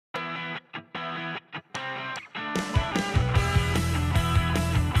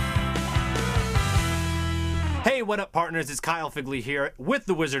Hey, what up, partners? It's Kyle Figley here with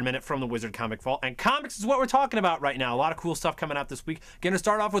the Wizard Minute from the Wizard Comic Vault. And comics is what we're talking about right now. A lot of cool stuff coming out this week. Going to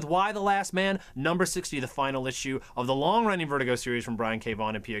start off with Why the Last Man, number 60, the final issue of the long-running Vertigo series from Brian K.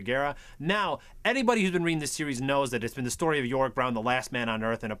 Vaughan and Pia Guerra. Now, anybody who's been reading this series knows that it's been the story of Yorick Brown, the last man on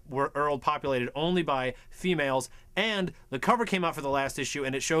Earth, in a world populated only by females. And the cover came out for the last issue,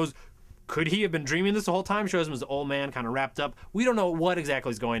 and it shows... Could he have been dreaming this the whole time? Shows him as an old man, kind of wrapped up. We don't know what exactly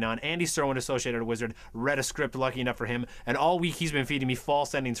is going on. Andy Serwin, Associated Wizard, read a script, lucky enough for him, and all week he's been feeding me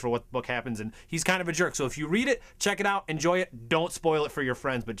false endings for what the book happens, and he's kind of a jerk. So if you read it, check it out, enjoy it. Don't spoil it for your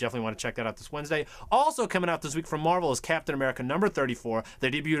friends, but definitely want to check that out this Wednesday. Also coming out this week from Marvel is Captain America number 34.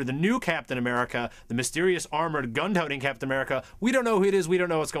 They debuted the new Captain America, the mysterious armored gun-toting Captain America. We don't know who it is, we don't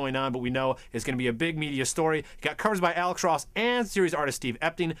know what's going on, but we know it's going to be a big media story. You got covers by Alex Ross and series artist Steve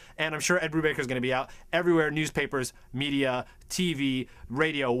Epting, and I'm sure Ed Brubaker is going to be out everywhere, newspapers, media, TV,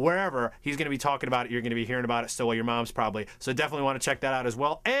 radio, wherever. He's going to be talking about it. You're going to be hearing about it still, while your mom's probably. So definitely want to check that out as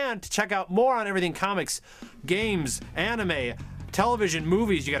well. And to check out more on everything comics, games, anime, television,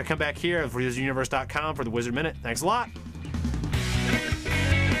 movies, you got to come back here at WizardUniverse.com for the Wizard Minute. Thanks a lot.